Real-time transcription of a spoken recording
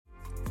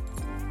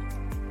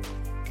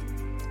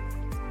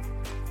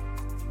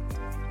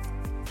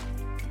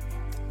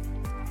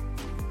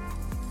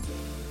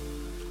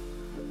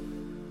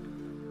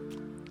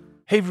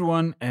Hey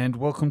everyone, and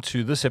welcome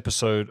to this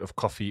episode of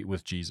Coffee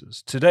with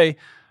Jesus. Today,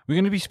 we're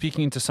going to be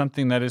speaking into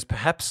something that is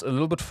perhaps a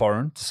little bit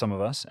foreign to some of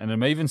us, and it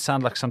may even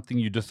sound like something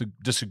you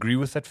disagree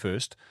with at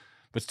first,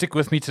 but stick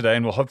with me today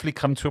and we'll hopefully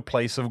come to a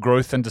place of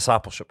growth and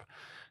discipleship.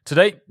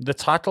 Today, the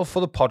title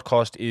for the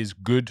podcast is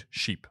Good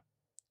Sheep.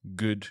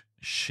 Good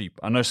Sheep.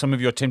 I know some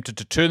of you are tempted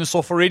to turn this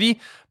off already,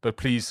 but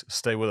please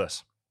stay with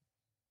us.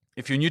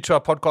 If you're new to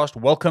our podcast,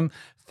 welcome.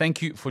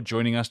 Thank you for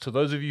joining us. To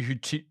those of you who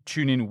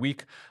tune in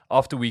week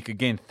after week,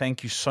 again,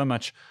 thank you so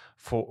much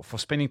for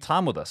spending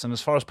time with us. And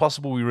as far as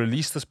possible, we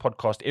release this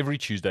podcast every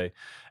Tuesday.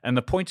 And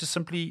the point is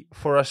simply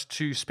for us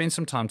to spend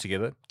some time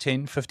together,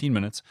 10, 15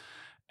 minutes,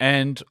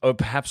 and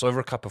perhaps over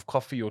a cup of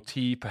coffee or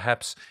tea,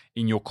 perhaps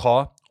in your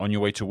car on your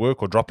way to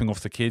work or dropping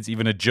off the kids,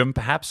 even a gym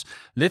perhaps.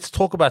 Let's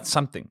talk about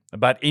something,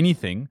 about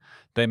anything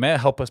that may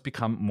help us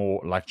become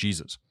more like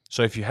Jesus.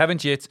 So if you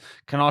haven't yet,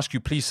 can I ask you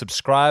please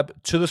subscribe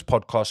to this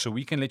podcast so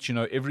we can let you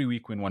know every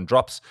week when one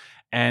drops,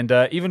 and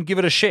even give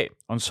it a share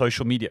on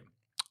social media.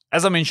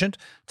 As I mentioned,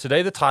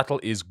 today the title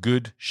is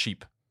Good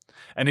Sheep.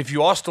 And if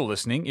you are still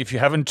listening, if you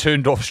haven't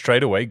turned off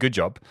straight away, good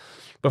job.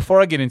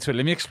 Before I get into it,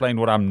 let me explain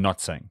what I'm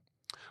not saying.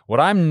 What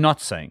I'm not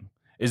saying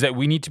is that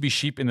we need to be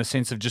sheep in the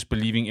sense of just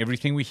believing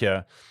everything we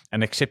hear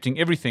and accepting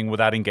everything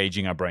without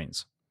engaging our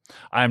brains.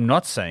 I am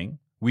not saying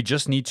we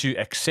just need to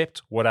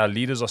accept what our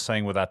leaders are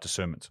saying without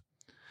discernment.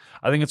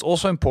 I think it's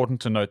also important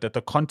to note that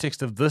the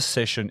context of this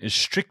session is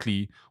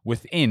strictly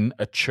within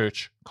a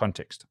church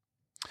context.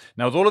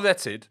 Now, with all of that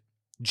said,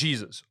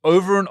 Jesus,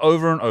 over and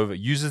over and over,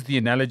 uses the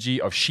analogy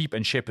of sheep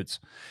and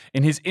shepherds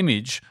in his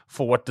image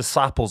for what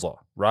disciples are,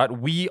 right?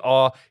 We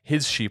are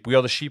his sheep. We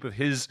are the sheep of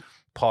his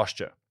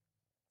pasture.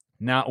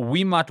 Now,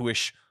 we might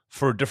wish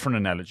for a different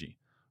analogy,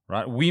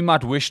 right? We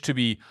might wish to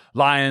be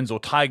lions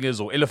or tigers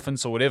or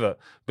elephants or whatever,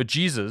 but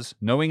Jesus,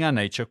 knowing our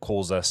nature,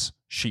 calls us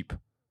sheep.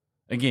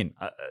 Again,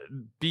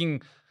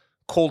 being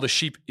called a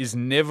sheep is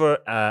never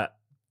a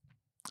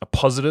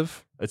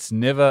positive. It's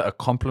never a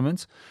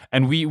compliment.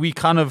 And we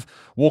kind of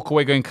walk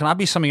away going, can I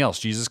be something else,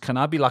 Jesus? Can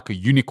I be like a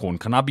unicorn?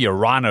 Can I be a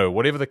rhino?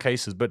 Whatever the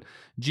case is. But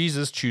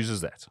Jesus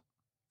chooses that.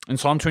 In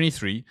Psalm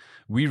 23,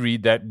 we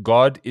read that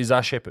God is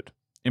our shepherd,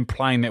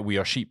 implying that we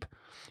are sheep.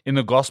 In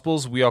the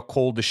Gospels, we are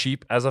called the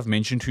sheep, as I've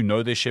mentioned, who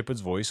know their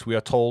shepherd's voice. We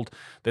are told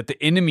that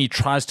the enemy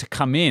tries to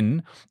come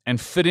in and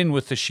fit in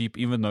with the sheep,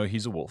 even though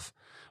he's a wolf.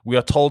 We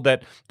are told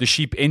that the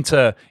sheep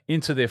enter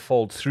into their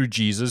fold through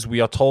Jesus. We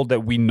are told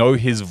that we know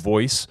his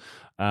voice.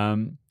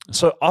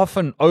 So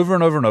often, over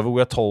and over and over, we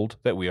are told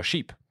that we are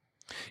sheep.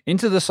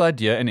 Into this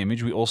idea and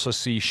image, we also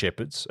see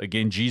shepherds.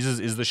 Again, Jesus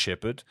is the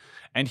shepherd,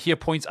 and he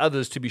appoints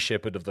others to be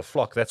shepherd of the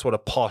flock. That's what a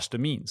pastor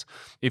means.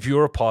 If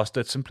you're a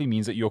pastor, it simply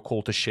means that you're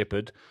called to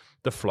shepherd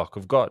the flock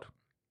of God.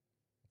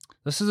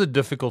 This is a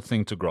difficult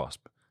thing to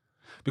grasp,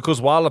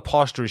 because while a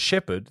pastor is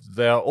shepherd,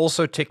 they are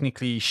also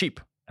technically sheep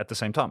at the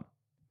same time.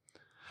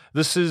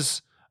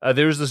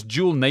 There is this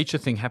dual nature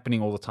thing happening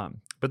all the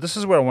time. But this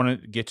is where I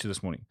want to get to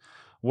this morning.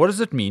 What does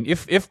it mean?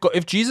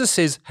 If Jesus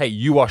says, hey,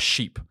 you are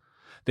sheep,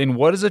 then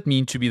what does it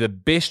mean to be the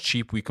best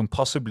sheep we can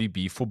possibly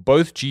be for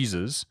both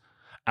Jesus,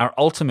 our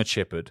ultimate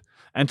shepherd,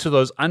 and to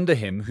those under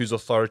him whose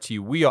authority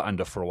we are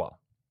under for a while?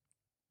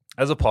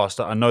 As a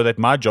pastor, I know that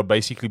my job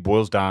basically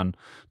boils down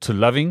to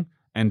loving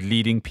and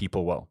leading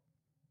people well.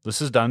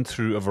 This is done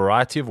through a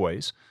variety of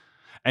ways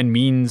and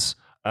means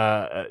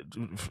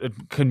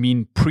it can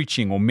mean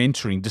preaching or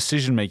mentoring,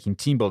 decision-making,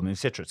 team building,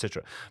 etc.,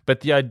 etc. But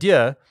the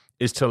idea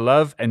is to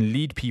love and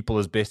lead people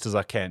as best as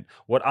I can.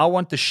 What I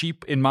want the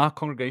sheep in my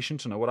congregation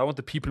to know, what I want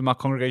the people in my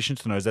congregation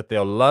to know is that they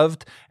are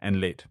loved and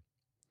led.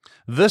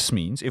 This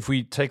means, if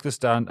we take this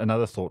down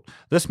another thought,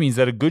 this means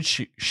that a good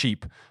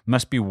sheep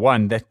must be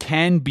one that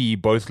can be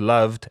both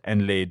loved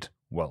and led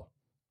well.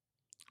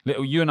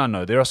 You and I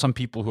know there are some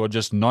people who are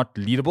just not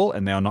leadable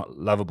and they are not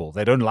lovable.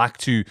 They don't like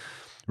to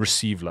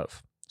receive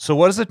love. So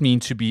what does it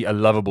mean to be a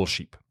lovable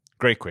sheep?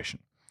 Great question.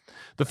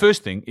 The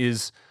first thing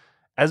is,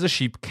 as a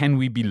sheep, can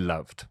we be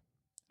loved?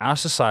 Our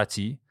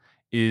society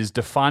is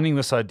defining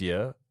this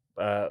idea,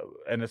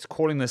 and it's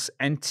calling this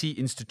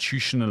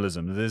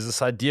anti-institutionalism. There's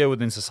this idea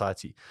within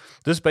society.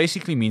 This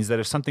basically means that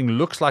if something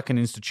looks like an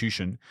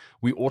institution,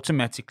 we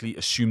automatically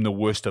assume the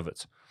worst of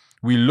it.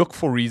 We look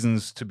for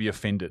reasons to be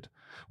offended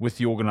with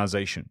the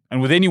organization and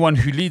with anyone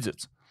who leads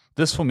it.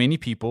 This, for many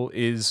people,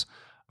 is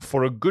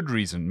for a good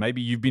reason.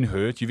 Maybe you've been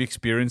hurt, you've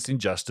experienced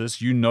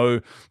injustice, you know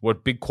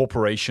what big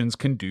corporations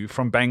can do,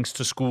 from banks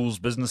to schools,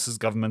 businesses,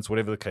 governments,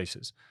 whatever the case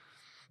is.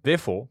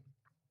 Therefore,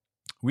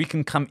 we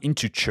can come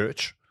into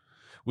church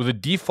with a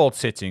default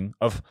setting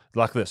of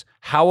like this: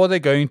 how are they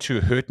going to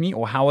hurt me,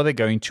 or how are they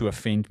going to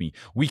offend me?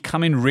 We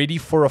come in ready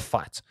for a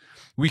fight.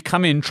 We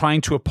come in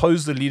trying to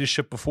oppose the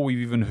leadership before we've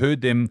even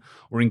heard them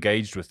or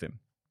engaged with them.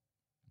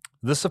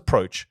 This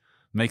approach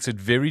makes it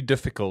very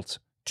difficult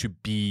to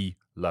be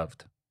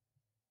loved.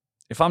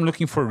 If I'm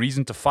looking for a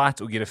reason to fight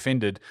or get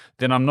offended,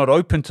 then I'm not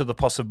open to the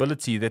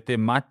possibility that there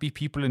might be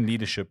people in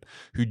leadership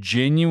who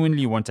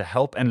genuinely want to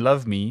help and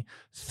love me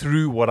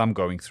through what I'm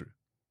going through.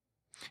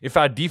 If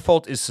our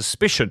default is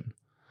suspicion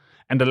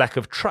and a lack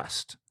of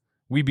trust,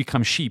 we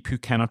become sheep who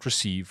cannot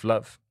receive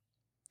love.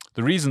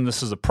 The reason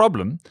this is a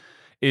problem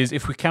is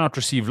if we cannot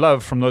receive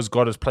love from those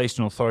God has placed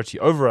in authority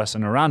over us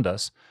and around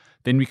us,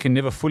 then we can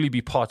never fully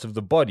be part of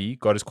the body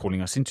God is calling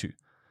us into.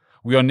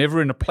 We are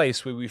never in a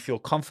place where we feel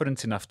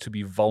confident enough to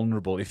be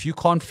vulnerable. If you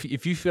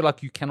feel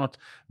like you cannot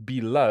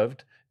be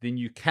loved, then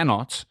you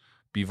cannot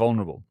be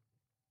vulnerable.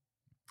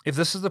 If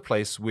this is the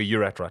place where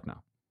you're at right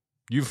now,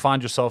 you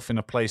find yourself in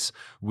a place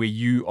where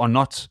you are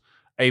not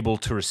able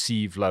to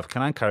receive love,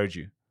 can I encourage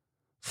you?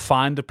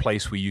 Find a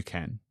place where you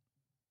can.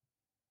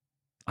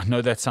 I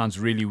know that sounds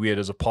really weird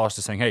as a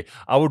pastor saying, hey,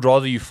 I would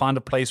rather you find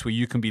a place where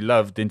you can be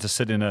loved than to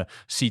sit in a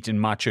seat in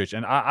my church.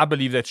 And I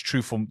believe that's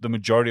true for the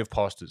majority of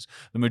pastors.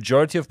 The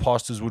majority of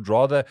pastors would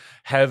rather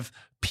have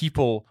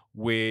people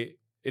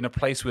in a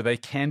place where they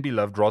can be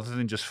loved rather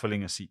than just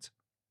filling a seat.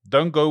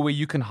 Don't go where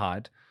you can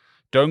hide.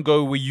 Don't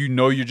go where you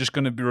know you're just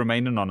going to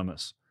remain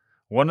anonymous.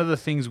 One of the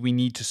things we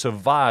need to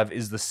survive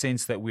is the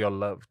sense that we are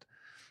loved.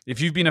 If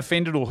you've been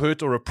offended or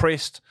hurt or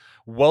oppressed,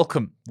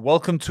 welcome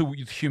to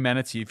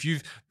humanity. If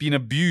you've been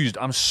abused,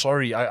 I'm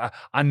sorry.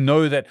 I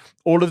know that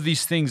all of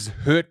these things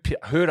hurt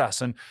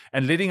us, and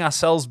letting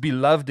ourselves be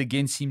loved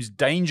again seems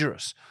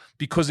dangerous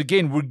because,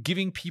 again, we're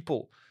giving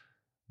people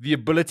the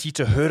ability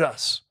to hurt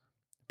us,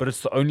 but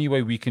it's the only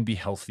way we can be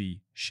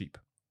healthy sheep.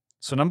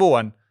 So number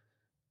one,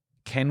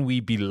 can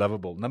we be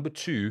lovable? Number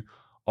two,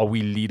 are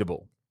we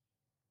leadable?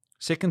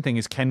 Second thing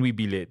is, can we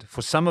be led?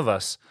 For some of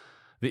us,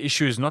 the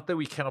issue is not that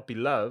we cannot be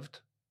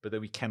loved, but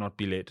that we cannot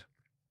be led.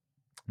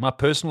 My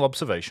personal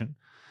observation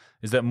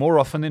is that more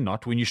often than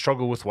not, when you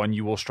struggle with one,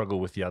 you will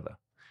struggle with the other.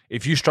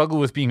 If you struggle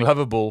with being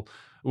lovable,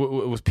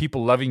 with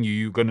people loving you,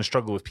 you're going to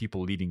struggle with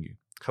people leading you.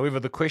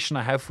 However, the question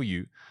I have for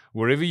you,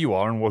 wherever you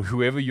are and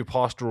whoever your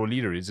pastor or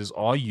leader is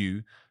are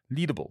you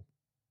leadable?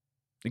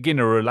 Again,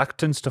 a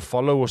reluctance to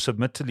follow or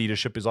submit to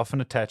leadership is often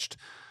attached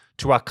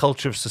to our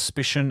culture of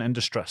suspicion and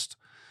distrust.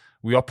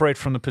 We operate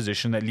from the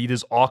position that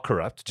leaders are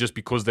corrupt just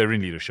because they're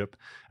in leadership,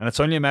 and it's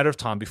only a matter of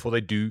time before they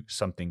do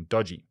something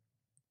dodgy.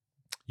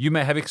 You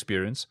may have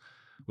experience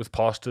with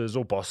pastors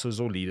or bosses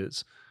or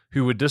leaders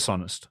who were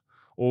dishonest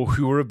or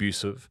who were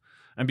abusive,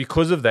 and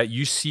because of that,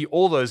 you see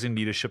all those in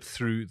leadership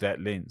through that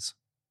lens.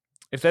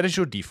 If that is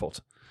your default,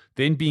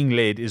 then being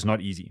led is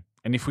not easy.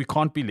 And if we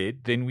can't be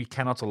led, then we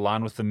cannot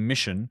align with the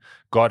mission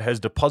God has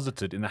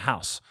deposited in the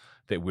house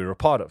that we're a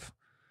part of.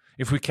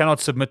 If we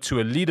cannot submit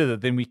to a leader,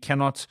 then we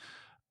cannot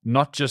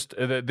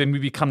then we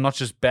become not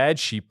just bad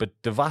sheep,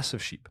 but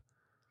divisive sheep.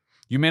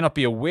 You may not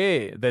be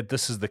aware that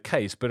this is the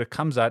case, but it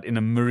comes out in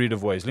a myriad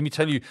of ways. Let me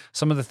tell you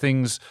some of the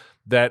things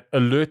that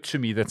alert to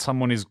me that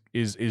someone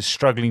is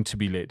struggling to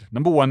be led.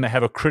 Number one, they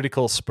have a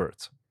critical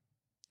spirit.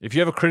 If you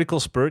have a critical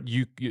spirit,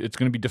 it's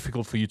going to be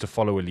difficult for you to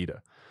follow a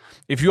leader.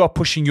 If you are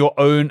pushing your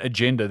own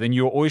agenda, then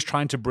you're always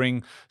trying to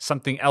bring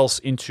something else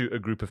into a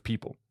group of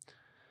people.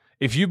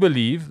 If you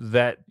believe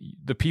that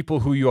the people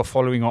who you are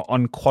following are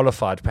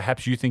unqualified,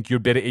 perhaps you think you're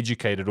better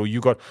educated or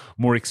you got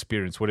more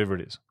experience, whatever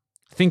it is,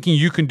 thinking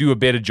you can do a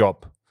better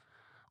job.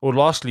 Or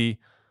lastly,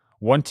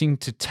 wanting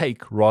to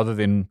take rather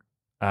than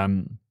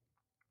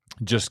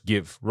just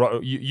give.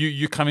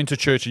 You come into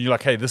church and you're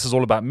like, hey, this is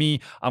all about me.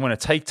 I'm going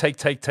to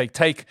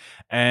take,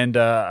 and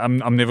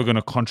I'm never going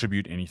to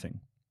contribute anything.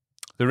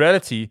 The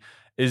reality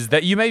is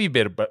that you may be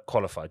better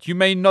qualified. You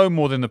may know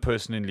more than the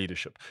person in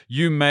leadership.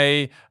 You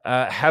may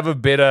have a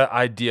better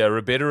idea,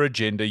 a better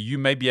agenda. You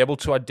may be able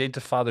to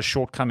identify the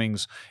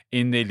shortcomings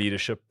in their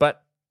leadership,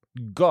 but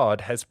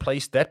God has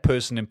placed that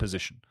person in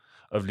position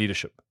of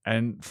leadership,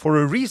 and for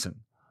a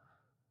reason.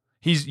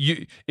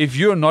 If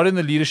you're not in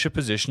the leadership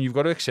position, you've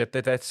got to accept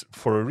that that's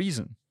for a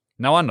reason.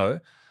 Now, I know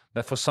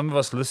that for some of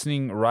us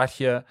listening right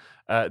here,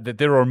 that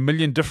there are a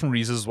million different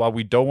reasons why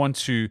we don't want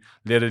to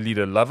let a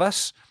leader love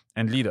us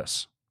and lead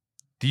us.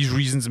 These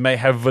reasons may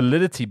have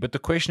validity, but the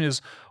question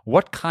is,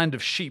 what kind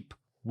of sheep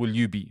will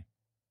you be?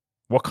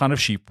 What kind of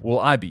sheep will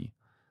I be?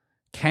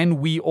 Can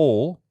we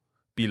all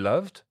be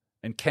loved,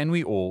 and can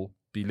we all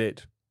be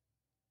led?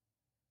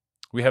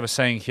 We have a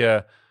saying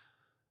here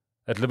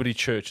at Liberty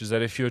Church is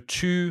that if you're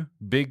too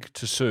big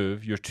to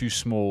serve, you're too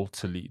small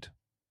to lead.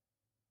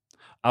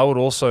 I would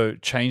also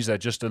change that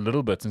just a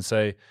little bit and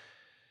say,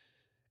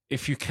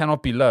 if you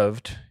cannot be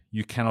loved,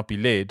 you cannot be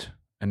led,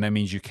 and that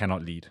means you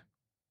cannot lead.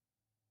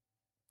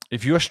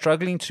 If you're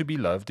struggling to be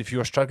loved, if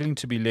you're struggling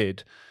to be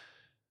led,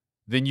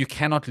 then you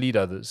cannot lead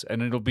others,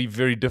 and it'll be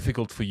very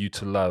difficult for you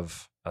to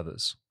love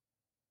others.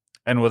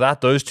 And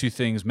without those two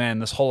things, man,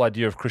 this whole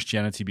idea of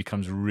Christianity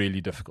becomes really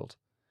difficult.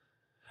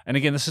 And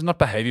again, this is not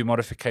behavior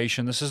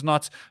modification. This is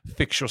not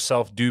fix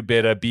yourself, do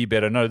better, be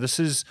better. No, this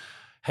is,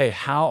 hey,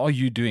 how are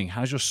you doing?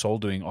 How's your soul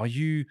doing? Are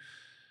you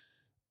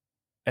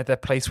at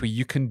that place where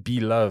you can be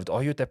loved?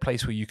 Are you at that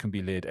place where you can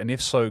be led? And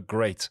if so,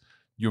 great.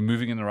 You're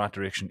moving in the right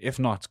direction. If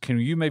not, can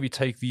you maybe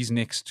take these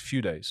next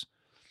few days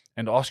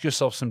and ask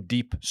yourself some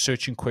deep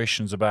searching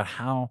questions about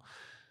how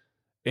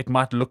it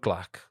might look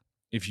like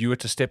if you were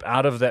to step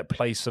out of that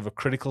place of a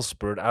critical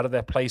spirit, out of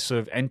that place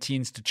of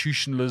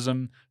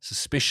anti-institutionalism,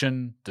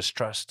 suspicion,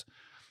 distrust,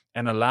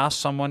 and allow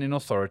someone in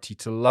authority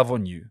to love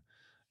on you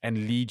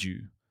and lead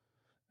you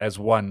as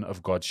one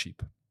of God's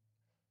sheep.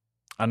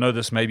 I know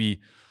this may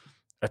be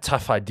a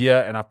tough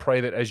idea, and I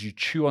pray that as you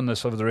chew on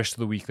this over the rest of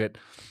the week, that,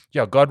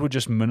 God would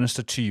just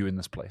minister to you in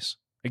this place.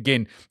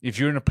 Again, if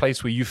you're in a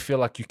place where you feel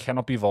like you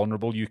cannot be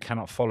vulnerable, you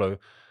cannot follow,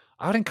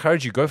 I would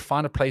encourage you, go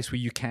find a place where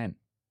you can.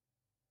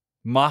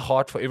 My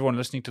heart for everyone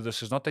listening to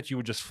this is not that you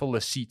would just fill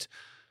a seat,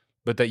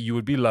 but that you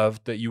would be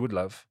loved, that you would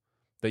love,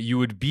 that you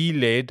would be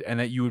led, and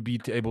that you would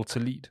be able to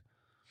lead.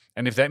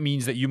 And if that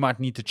means that you might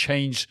need to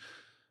change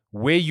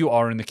where you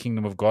are in the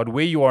kingdom of God,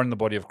 where you are in the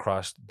body of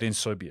Christ, then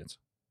so be it.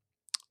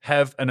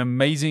 Have an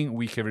amazing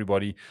week,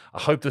 everybody.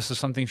 I hope this is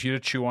something for you to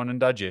chew on and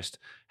digest.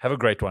 Have a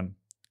great one.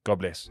 God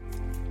bless.